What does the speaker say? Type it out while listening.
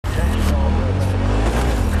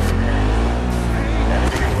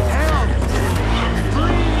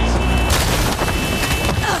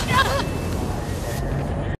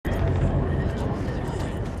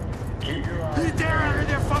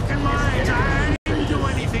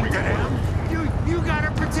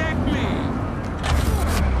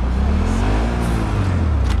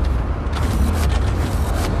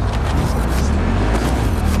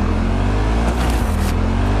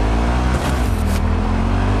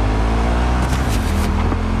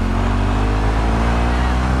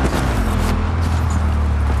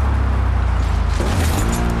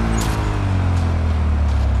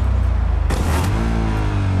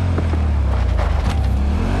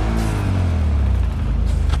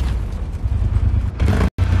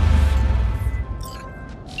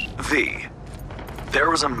V. There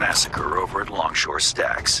was a massacre over at Longshore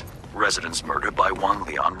Stacks. Residents murdered by one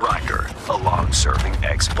Leon Rinder, a long-serving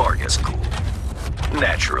ex-Vargas ghoul.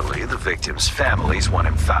 Naturally, the victims' families want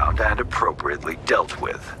him found and appropriately dealt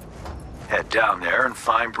with. Head down there and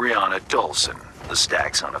find Brianna Dolson, the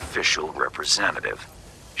Stacks' unofficial representative.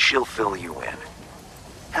 She'll fill you in.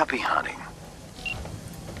 Happy hunting.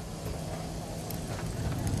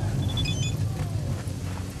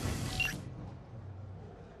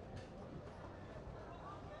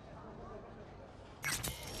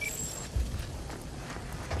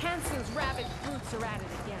 Hansen's rabid brutes are at it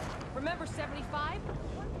again. Remember 75?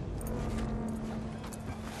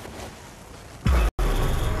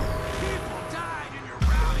 People died and you're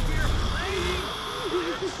around here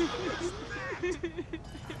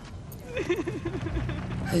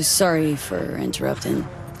playing? Sorry for interrupting.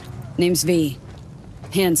 Name's V.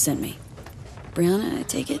 Hand sent me. Brianna, I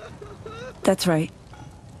take it? That's right.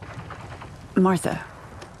 Martha,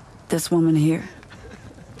 this woman here,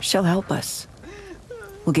 she'll help us.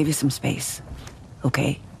 We'll give you some space,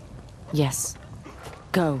 okay? Yes.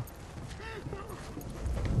 Go.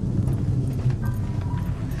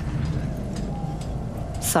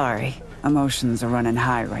 Sorry, emotions are running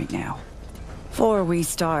high right now. Before we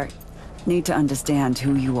start, need to understand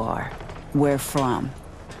who you are, where from.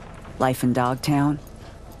 Life in Dogtown?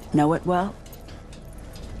 Know it well?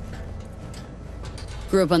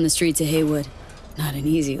 Grew up on the streets of Haywood. Not an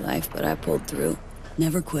easy life, but I pulled through.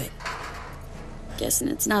 Never quit. Guessing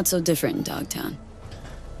it's not so different in Dogtown.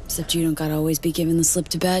 Except you don't gotta always be given the slip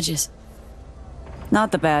to badges.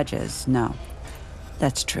 Not the badges, no.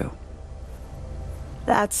 That's true.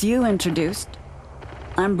 That's you introduced.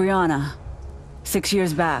 I'm Brianna. 6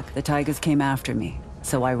 years back, the Tigers came after me,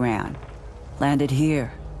 so I ran. Landed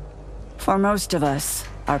here. For most of us,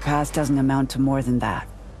 our past doesn't amount to more than that.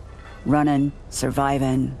 Running,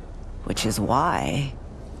 surviving, which is why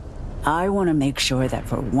I want to make sure that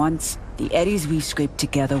for once, the eddies we scrape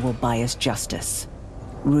together will buy us justice.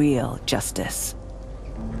 Real justice.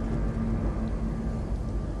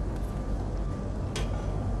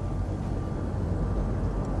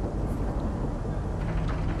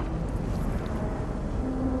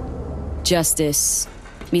 Justice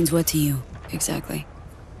means what to you, exactly?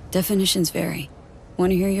 Definitions vary.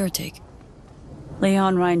 Want to hear your take?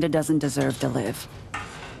 Leon Rinder doesn't deserve to live.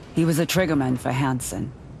 He was a triggerman for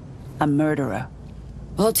Hansen. A murderer.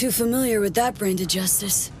 All too familiar with that brand of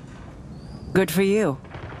justice. Good for you.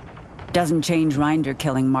 Doesn't change Rinder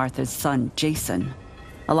killing Martha's son, Jason,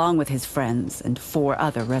 along with his friends and 4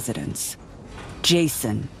 other residents.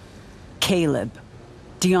 Jason, Caleb,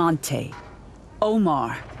 Deontay,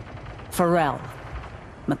 Omar, Pharrell,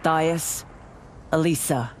 Matthias,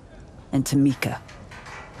 Elisa, and Tamika.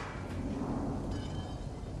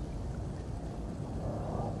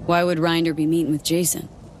 Why would Rinder be meeting with Jason?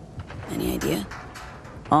 Any idea?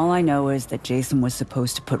 All I know is that Jason was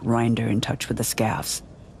supposed to put Rinder in touch with the Scavs.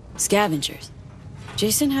 Scavengers.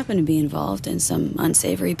 Jason happened to be involved in some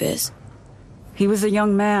unsavory biz. He was a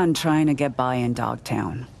young man trying to get by in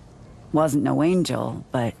Dogtown. Wasn't no angel,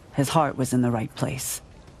 but his heart was in the right place.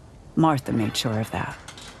 Martha made sure of that.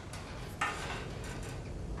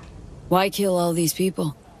 Why kill all these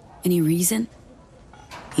people? Any reason?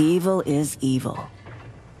 Evil is evil.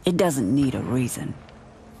 It doesn't need a reason.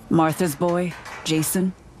 Martha's boy,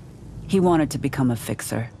 Jason, he wanted to become a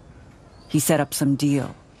fixer. He set up some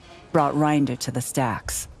deal, brought Rinder to the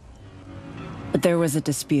Stacks. But there was a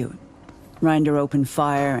dispute. Rinder opened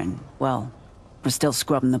fire and, well, we're still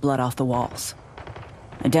scrubbing the blood off the walls.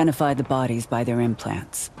 Identified the bodies by their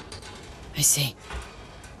implants. I see.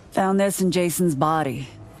 Found this in Jason's body.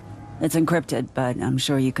 It's encrypted, but I'm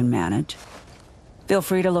sure you can manage. Feel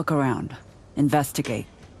free to look around. Investigate.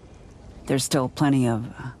 There's still plenty of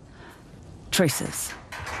traces.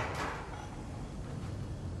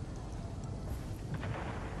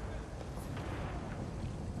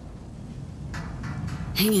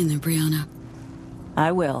 Hang in there, Brianna.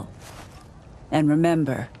 I will. And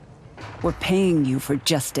remember, we're paying you for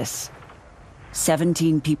justice.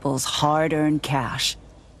 17 people's hard-earned cash.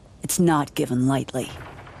 It's not given lightly.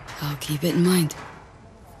 I'll keep it in mind.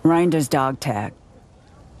 Rinder's dog tag.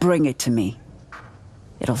 Bring it to me.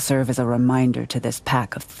 It'll serve as a reminder to this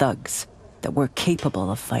pack of thugs that we're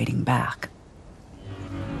capable of fighting back.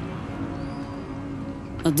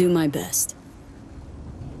 I'll do my best.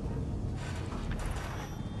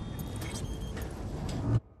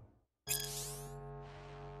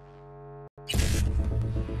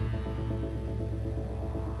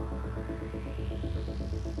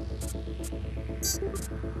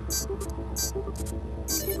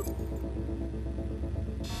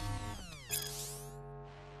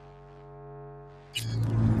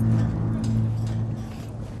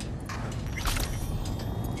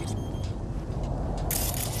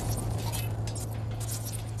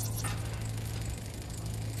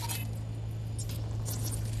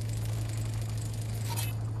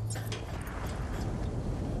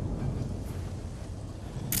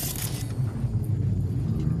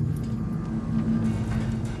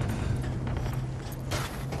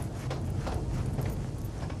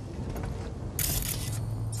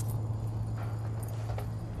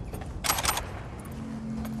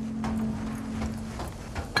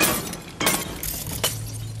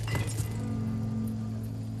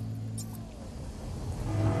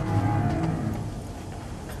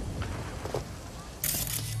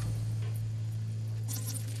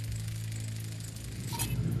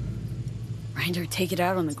 Grinder take it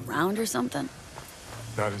out on the ground or something?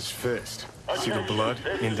 Not his fist. See the blood?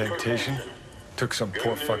 Indentation? Took some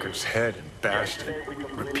poor fucker's head and bashed it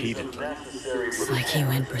repeatedly. It's like he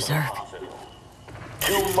went berserk.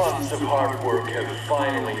 2 months of hard work have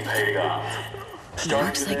finally paid off.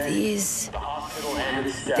 Marks like these,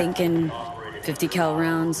 thinking 50 cal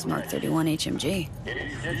rounds, Mark 31 HMG.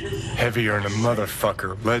 Heavier than a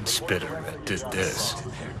motherfucker lead spitter that did this.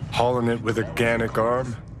 Hauling it with a Gannic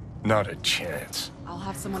arm? Not a chance. I'll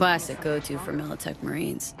have someone. Classic go-to for Militech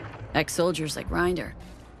Marines. Ex-soldiers like Grinder.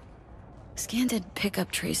 Scan did pick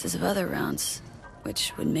up traces of other rounds,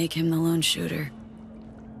 which would make him the lone shooter.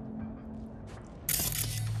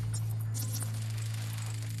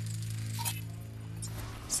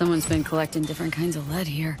 Someone's been collecting different kinds of lead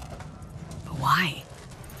here. But why?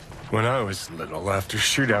 When I was little, after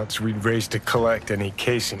shootouts, we'd race to collect any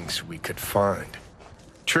casings we could find.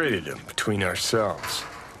 Traded them between ourselves.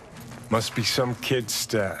 Must be some kid's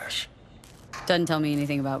stash. Doesn't tell me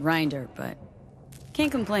anything about Grinder, but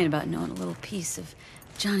can't complain about knowing a little piece of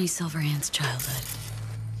Johnny Silverhand's childhood.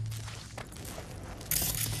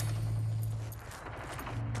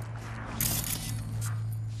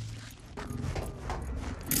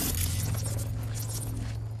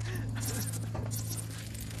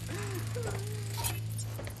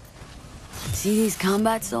 See these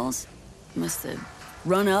combat souls? Must have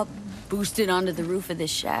run up, boosted onto the roof of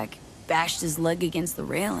this shack, bashed his leg against the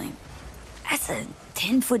railing. That's a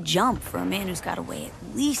 10-foot jump for a man who's got to weigh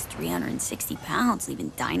at least 360 pounds, leaving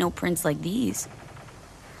dino prints like these.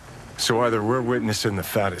 So either we're witnessing the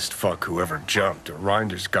fattest fuck who ever jumped, or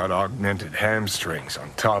Rinder's got augmented hamstrings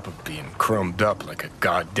on top of being crumbed up like a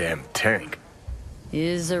goddamn tank.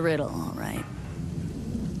 Is a riddle, all right.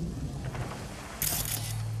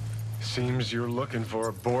 Seems you're looking for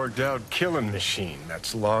a bored-out killing machine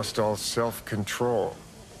that's lost all self-control.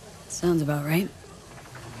 Sounds about right.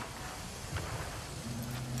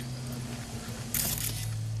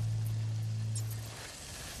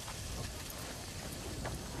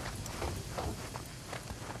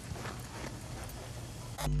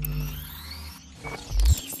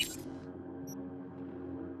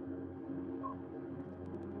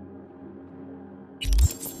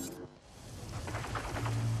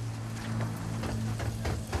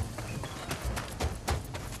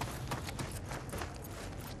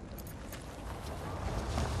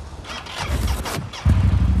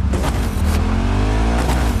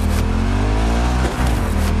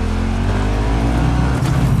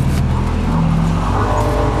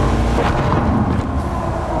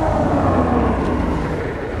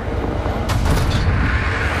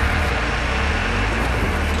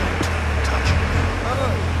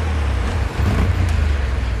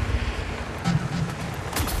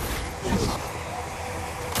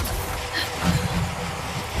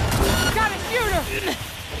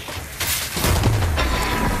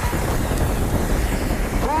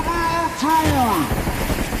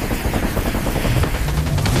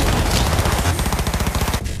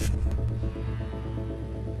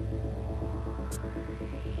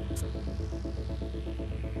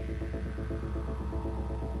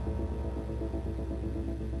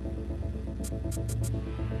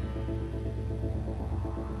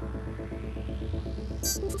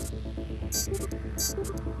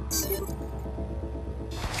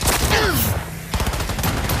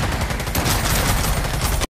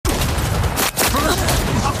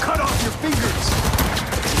 I'll cut off your fingers!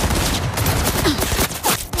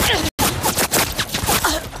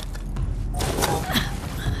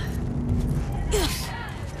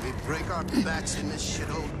 We break our backs in this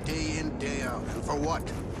shithole day in, day out. And for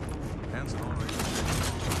what? Hands already.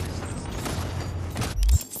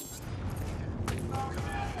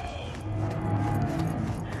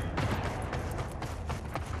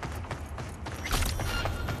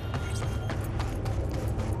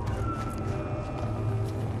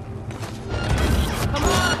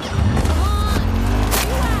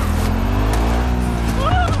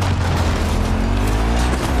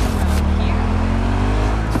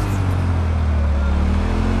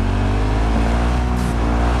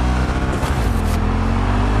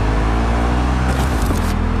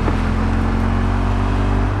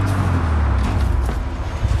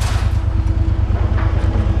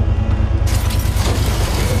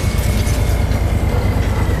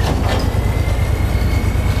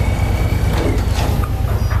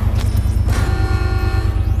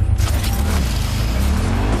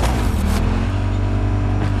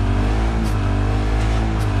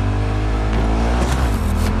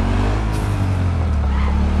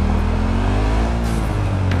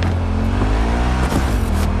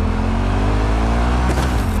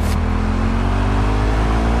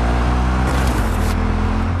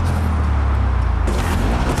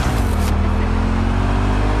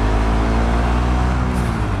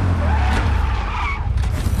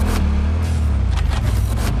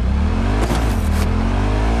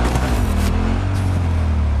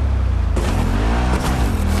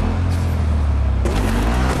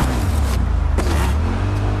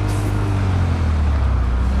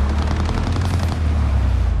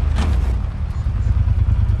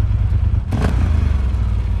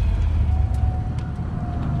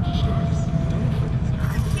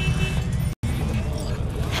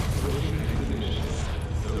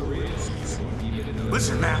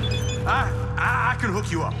 Listen, man, I can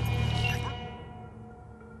hook you up.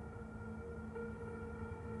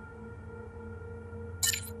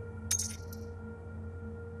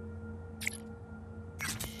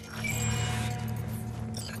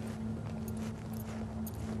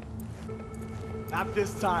 Not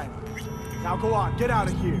this time. Now go on, get out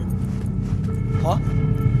of here. Huh?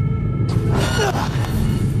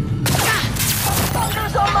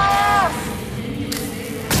 Fuckers on my ass!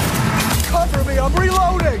 Cover me, I'm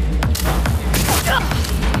reloading!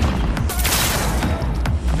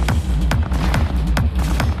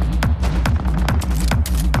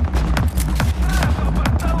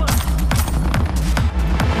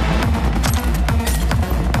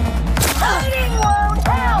 Fighting won't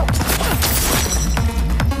help!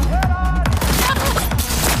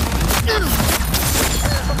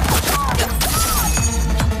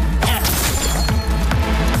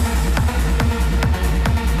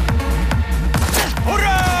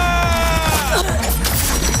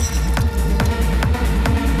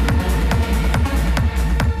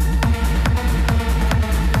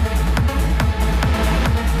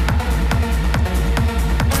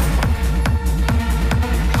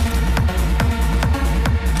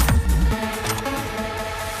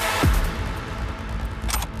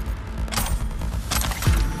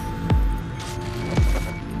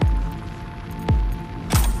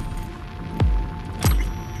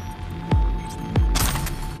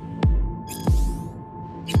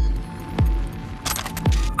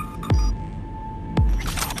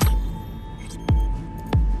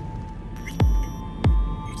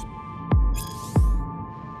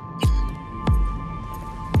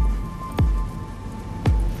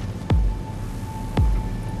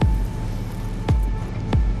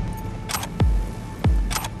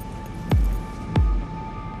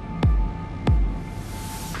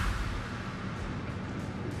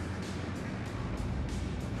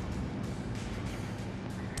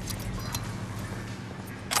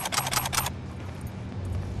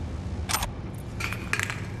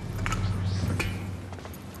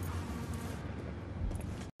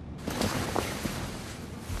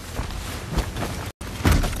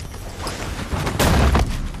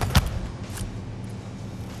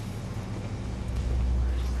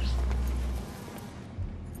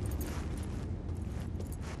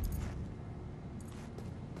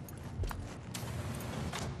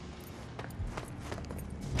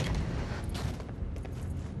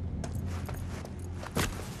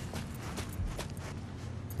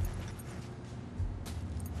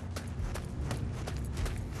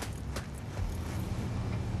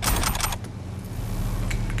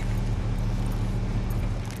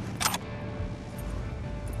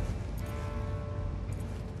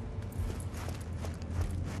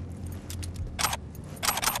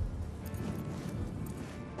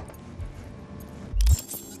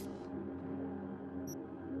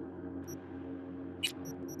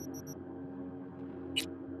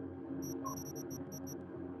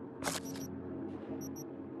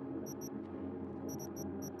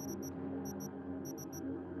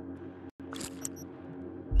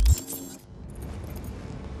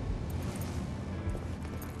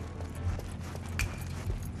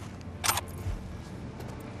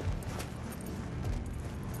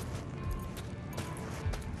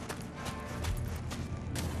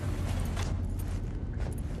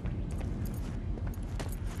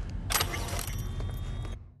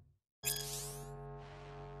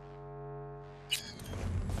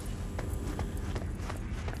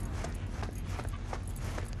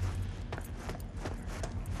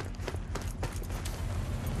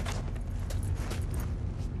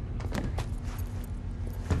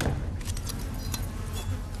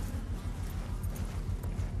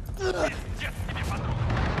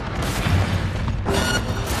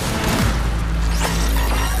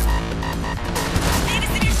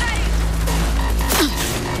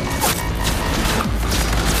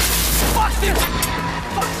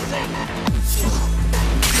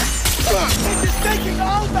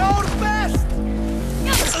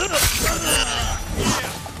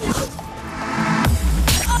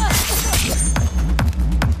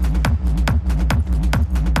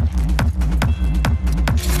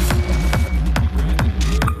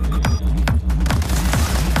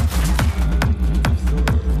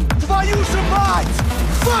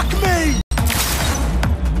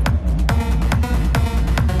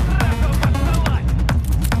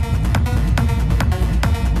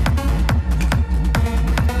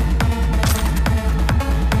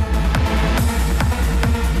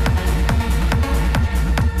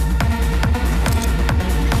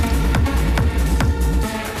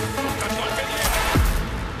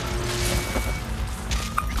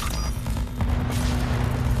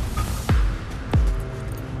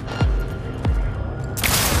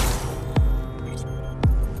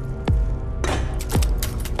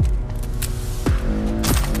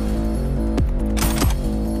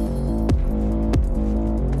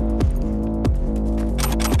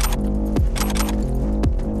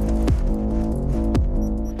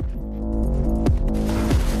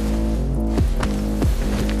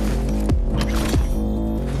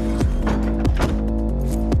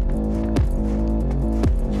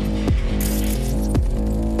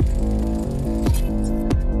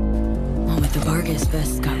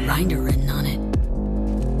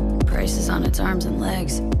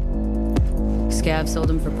 scav sold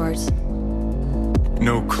him for parts?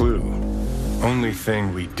 No clue. Only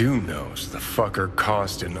thing we do know is the fucker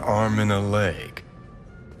cost an arm and a leg.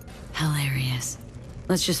 Hilarious.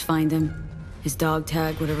 Let's just find him. His dog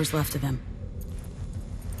tag, whatever's left of him.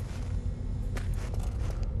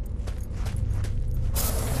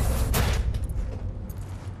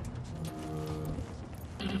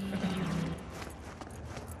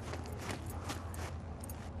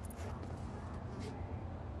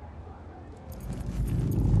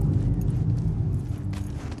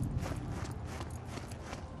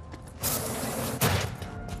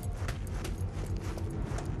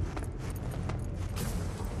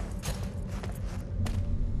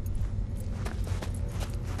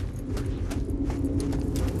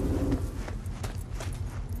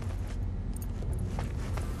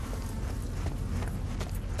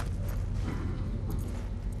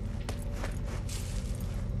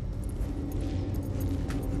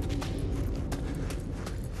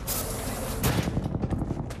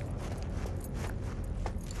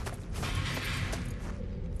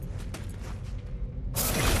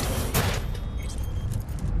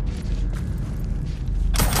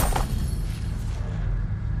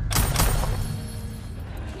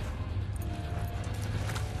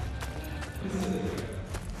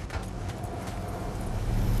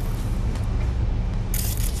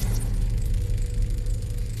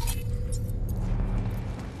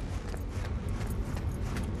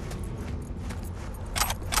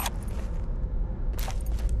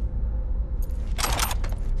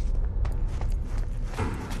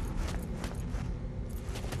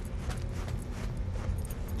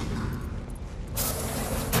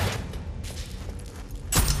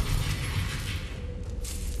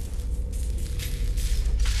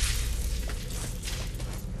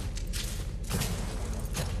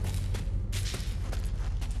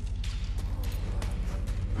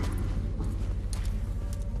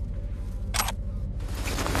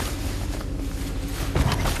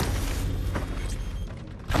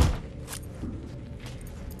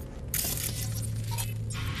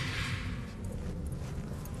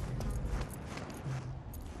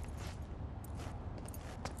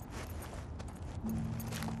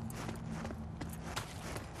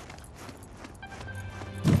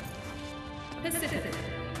 Pacific.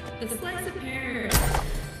 The slice of pear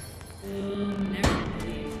will never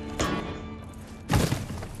leave.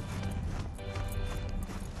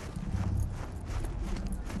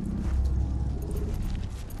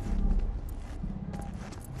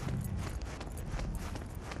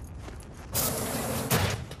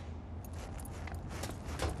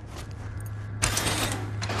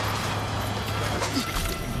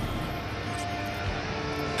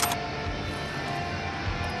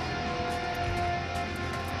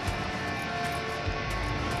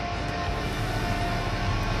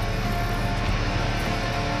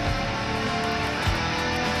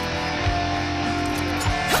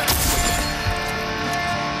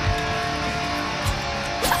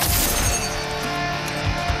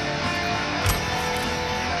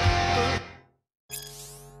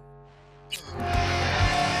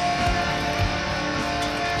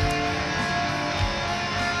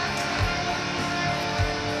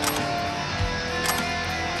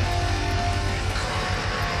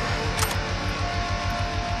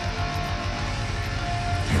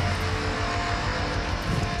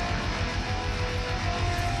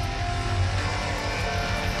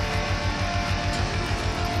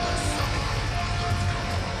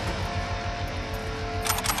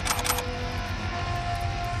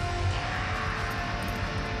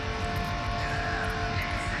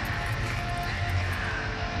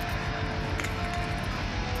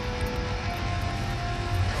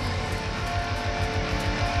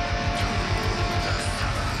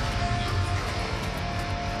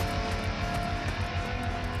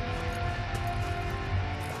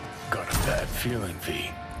 Bad feeling,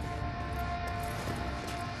 V.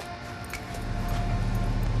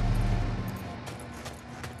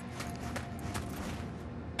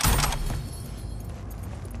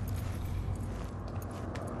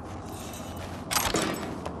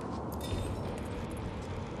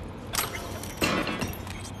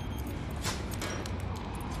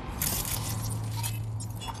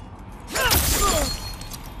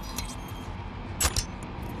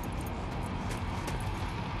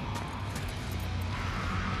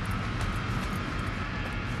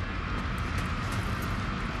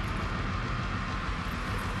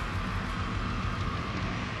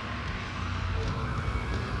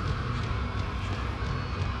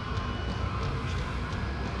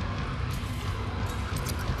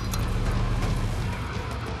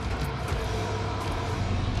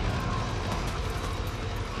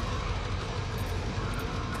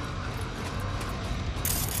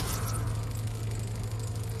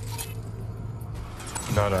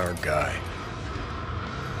 not our guy.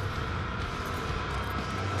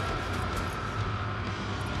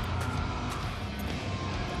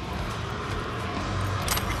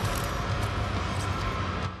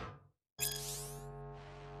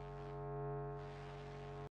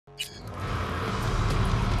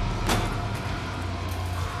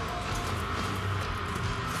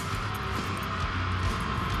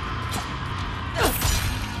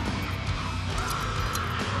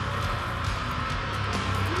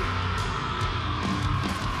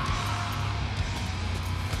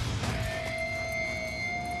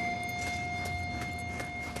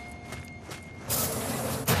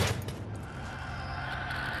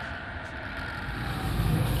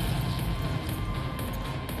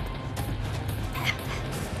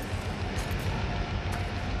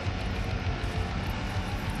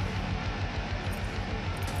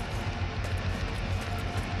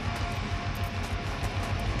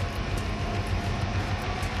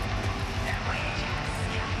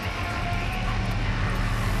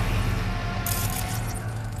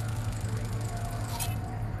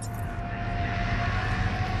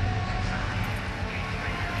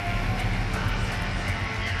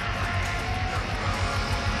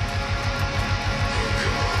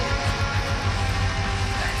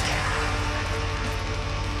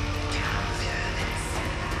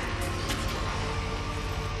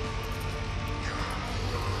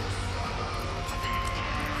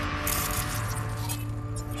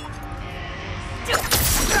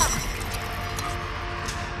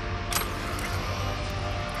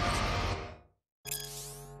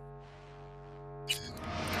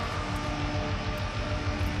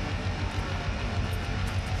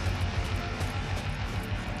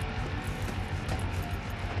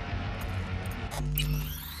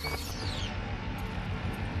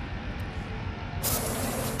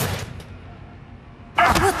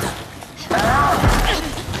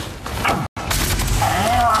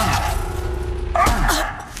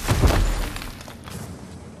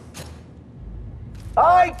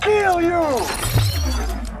 I kill you!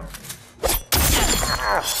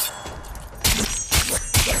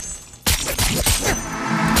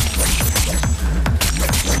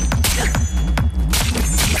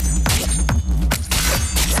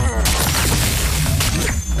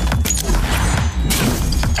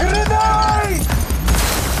 Grenade!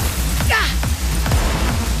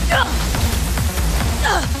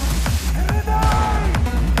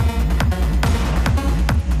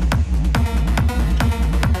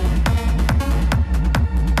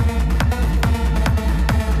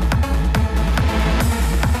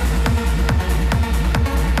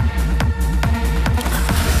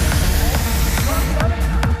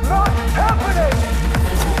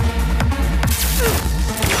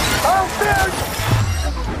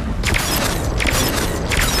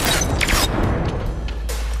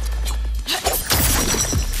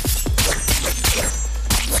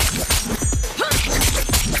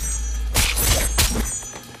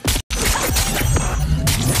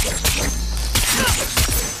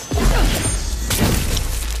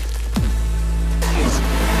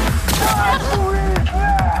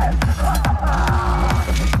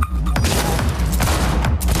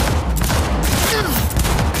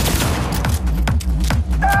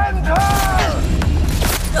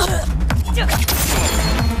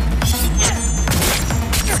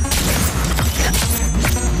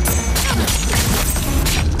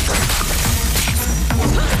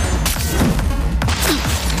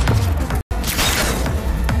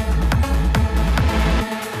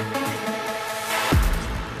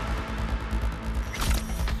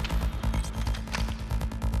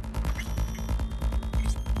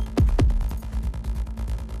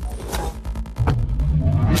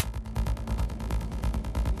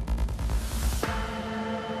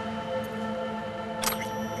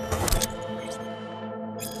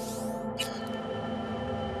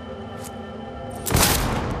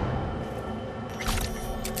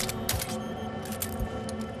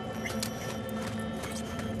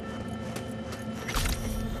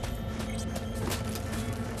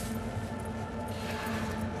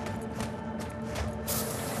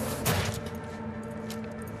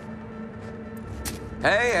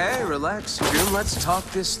 Hey, relax, June. Let's talk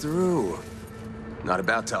this through. Not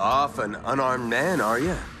about to off an unarmed man, are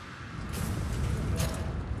you?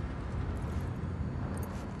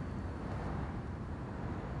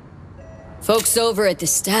 Folks over at the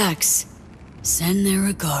stacks send their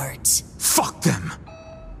regards. Fuck them!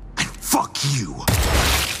 And fuck you!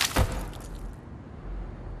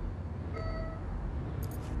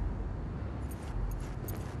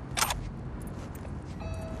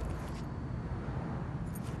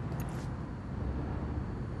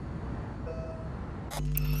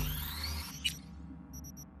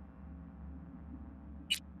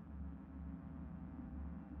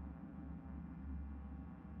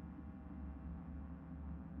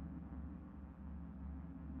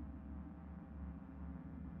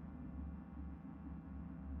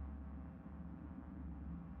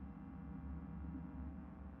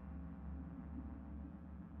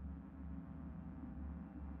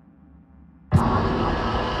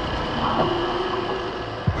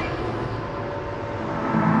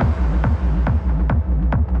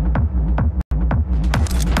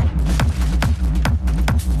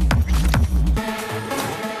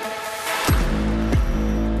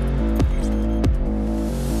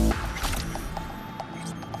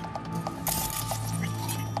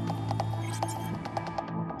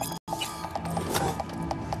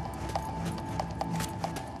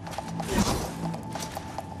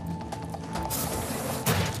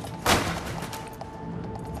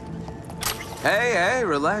 Hey,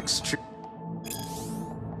 relax.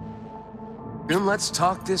 Let's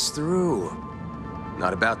talk this through.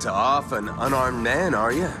 Not about to off an unarmed man,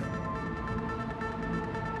 are you?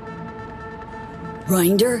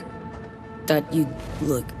 Rinder? Thought you'd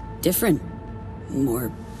look different.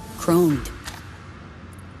 More chromed.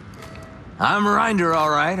 I'm Rinder, all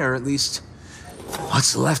right, or at least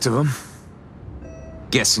what's left of him.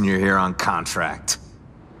 Guessing you're here on contract.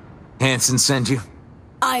 Hanson sent you?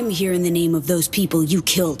 I'm here in the name of those people you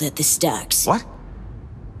killed at the stacks. What?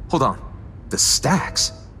 Hold on. The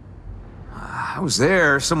stacks? I was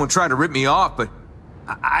there. Someone tried to rip me off, but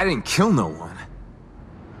I didn't kill no one.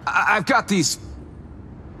 I've got these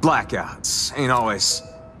blackouts. Ain't always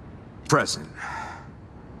present.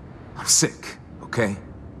 I'm sick, okay?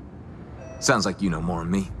 Sounds like you know more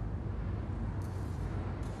than me.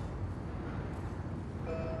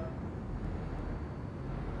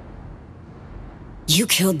 You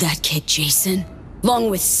killed that kid, Jason, along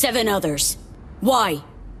with 7 others. Why?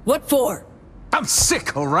 What for? I'm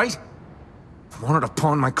sick, all right? I wanted to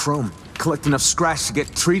pawn my chrome, collect enough scratch to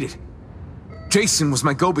get treated. Jason was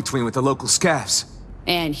my go-between with the local scavs.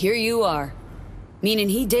 And here you are. Meaning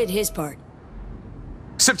he did his part.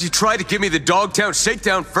 Except you tried to give me the Dogtown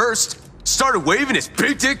shakedown first. Started waving his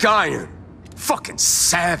big dick iron. Fucking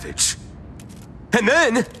savage. And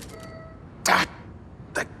then... I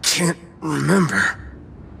can't remember.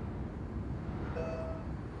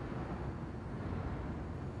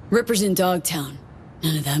 Rippers in Dogtown.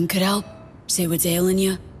 None of them could help? Say what's ailing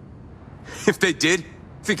you? If they did,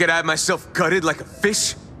 think I'd have myself gutted like a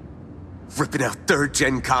fish? Ripping out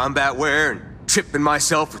 3rd-gen combat wear and chipping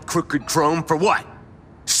myself with crooked chrome for what?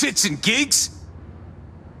 Shits and gigs?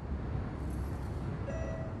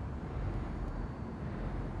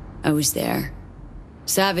 I was there.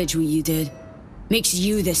 Savage what you did. Makes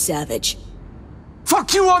you the savage.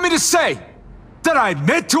 Fuck you want me to say? That I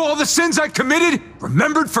admit to all the sins I committed?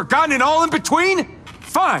 Remembered, forgotten, and all in between?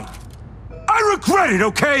 Fine. I regret it,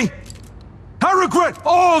 okay? I regret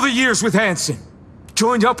all the years with Hanson.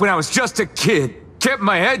 Joined up when I was just a kid. Kept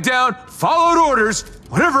my head down, followed orders.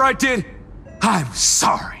 Whatever I did, I'm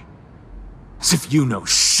sorry. As if you know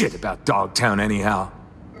shit about Dogtown anyhow.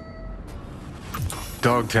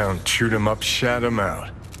 Dogtown chewed him up, shat him out.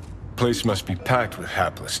 Place must be packed with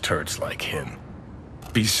hapless turds like him.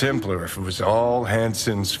 Be simpler if it was all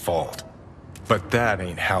Hanson's fault. But that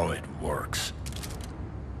ain't how it works.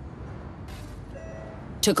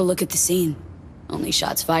 Took a look at the scene. Only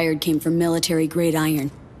shots fired came from military-grade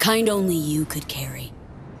iron. Kind only you could carry.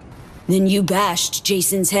 Then you bashed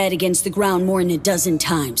Jason's head against the ground more than a dozen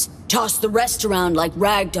times. Tossed the rest around like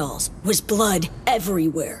rag dolls. Was blood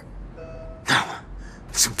everywhere. No,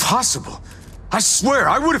 it's impossible. I swear,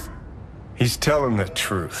 I would've... He's telling the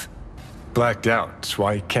truth. Blacked out, that's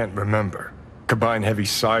why he can't remember. Combine heavy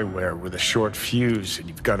psi-wear with a short fuse and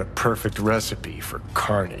you've got a perfect recipe for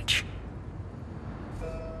carnage.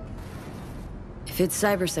 If it's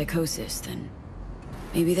cyberpsychosis, then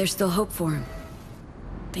maybe there's still hope for him.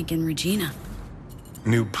 Thinking Regina.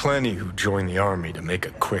 Knew plenty who joined the army to make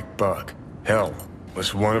a quick buck. Hell,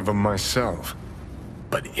 was one of them myself.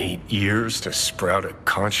 But 8 years to sprout a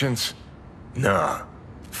conscience? Nah,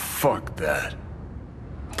 fuck that.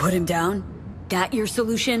 Put him down? That your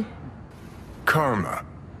solution? Karma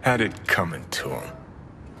had it coming to him.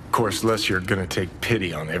 Of course, less you're gonna take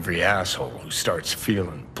pity on every asshole who starts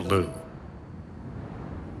feeling blue.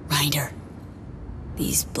 Rinder.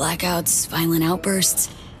 These blackouts, violent outbursts.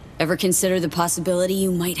 Ever consider the possibility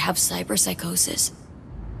you might have cyberpsychosis?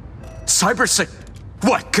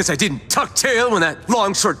 What, cause I didn't tuck tail when that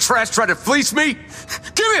longsword trash tried to fleece me?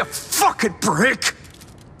 Give me a fucking break!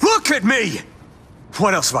 Look at me!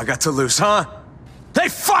 What else have I got to lose, huh? They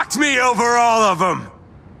fucked me over, all of them!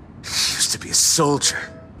 Used to be a soldier.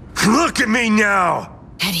 Look at me now!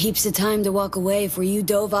 Had heaps of time to walk away before you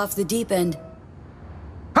dove off the deep end.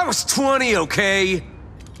 I was 20, okay?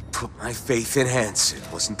 Put my faith in Hanson.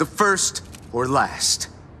 Wasn't the first or last.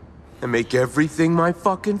 And make everything my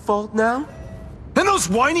fucking fault now? And those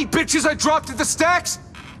whiny bitches I dropped at the stacks?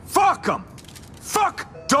 Fuck them!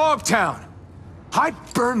 Fuck Dogtown! I'd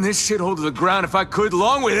burn this shithole to the ground if I could,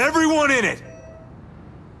 along with everyone in it!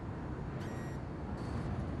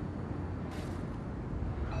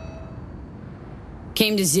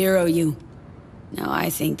 Came to zero you. Now I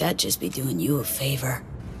think that'd just be doing you a favor.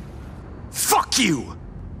 Fuck you!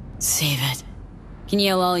 Save it. Can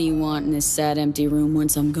yell all you want in this sad empty room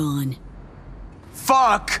once I'm gone.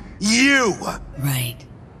 Fuck you! Right.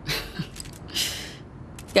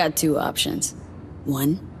 Got 2 options.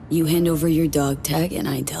 1, you hand over your dog tag and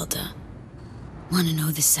I Delta. Wanna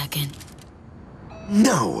know the second?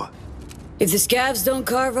 No! If the scavs don't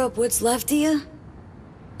carve up what's left of you,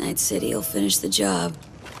 Night City will finish the job.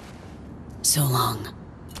 So long.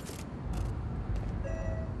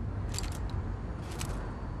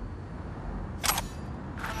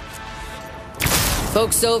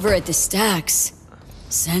 Folks over at the Stacks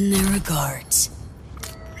send their regards.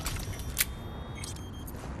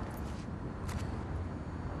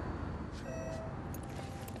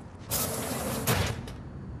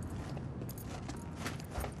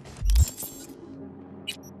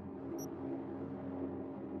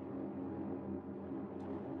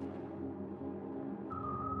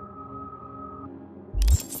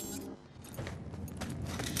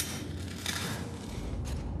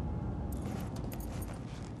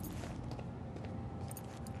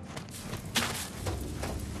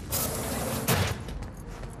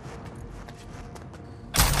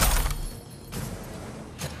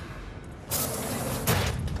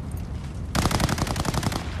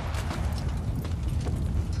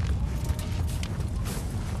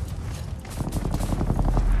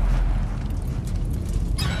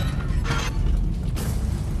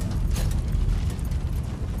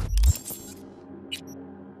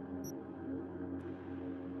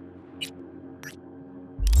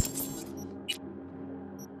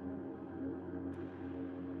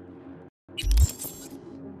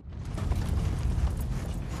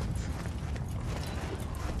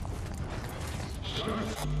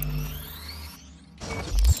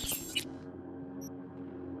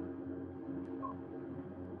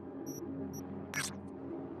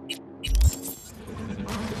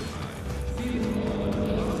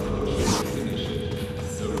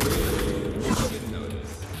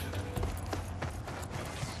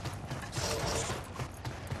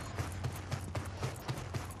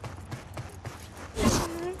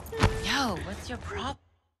 What's your problem?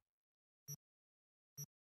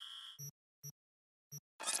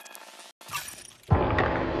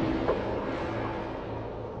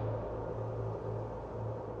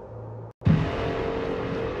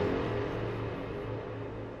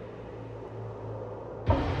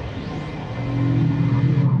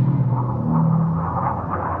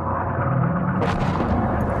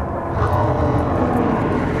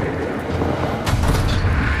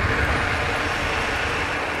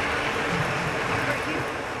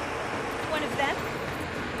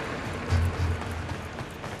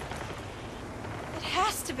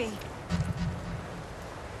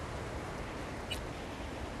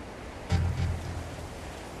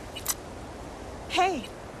 Hey,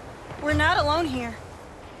 we're not alone here.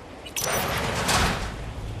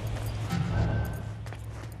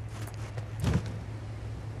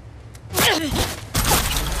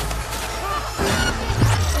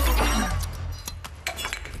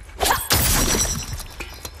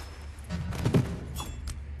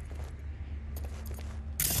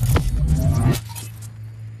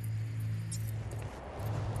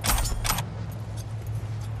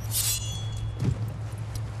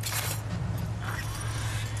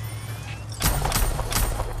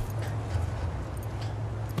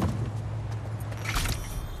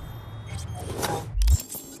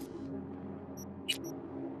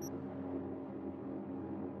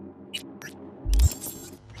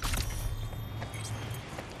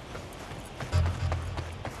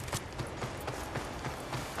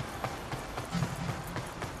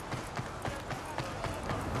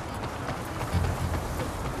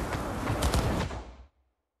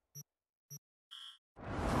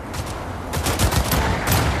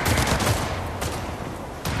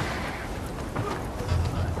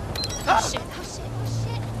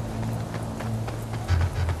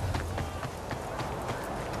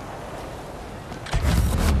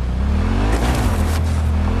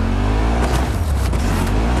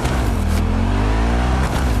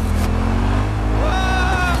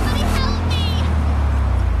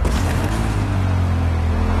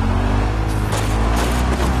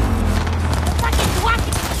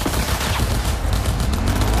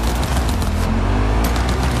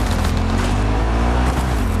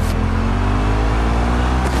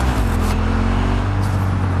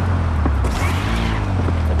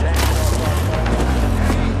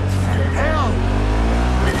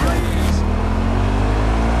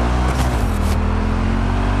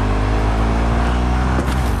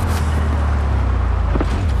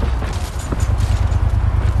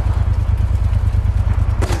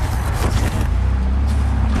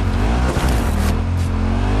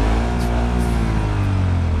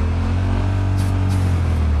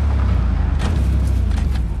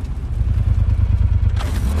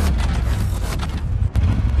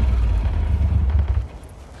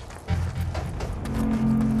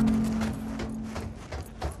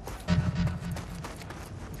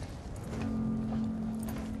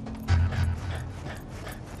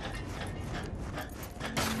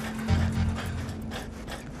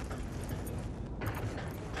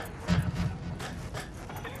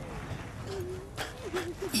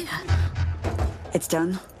 It's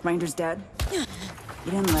done? Rinder's dead? You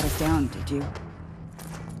didn't let us down, did you?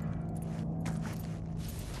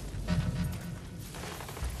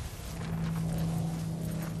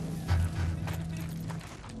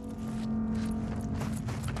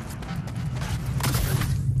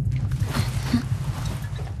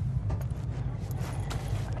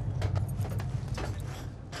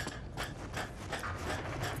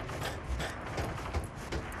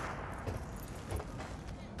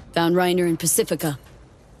 Found Reiner in Pacifica.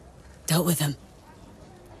 Dealt with him.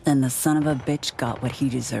 Then the son of a bitch got what he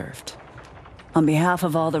deserved. On behalf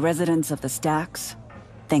of all the residents of the Stacks,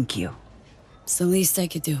 thank you. It's the least I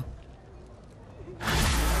could do.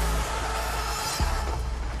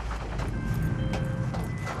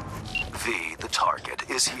 The target.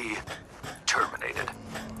 Is he terminated?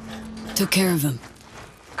 Took care of him.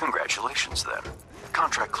 Congratulations, then.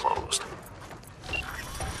 Contract closed.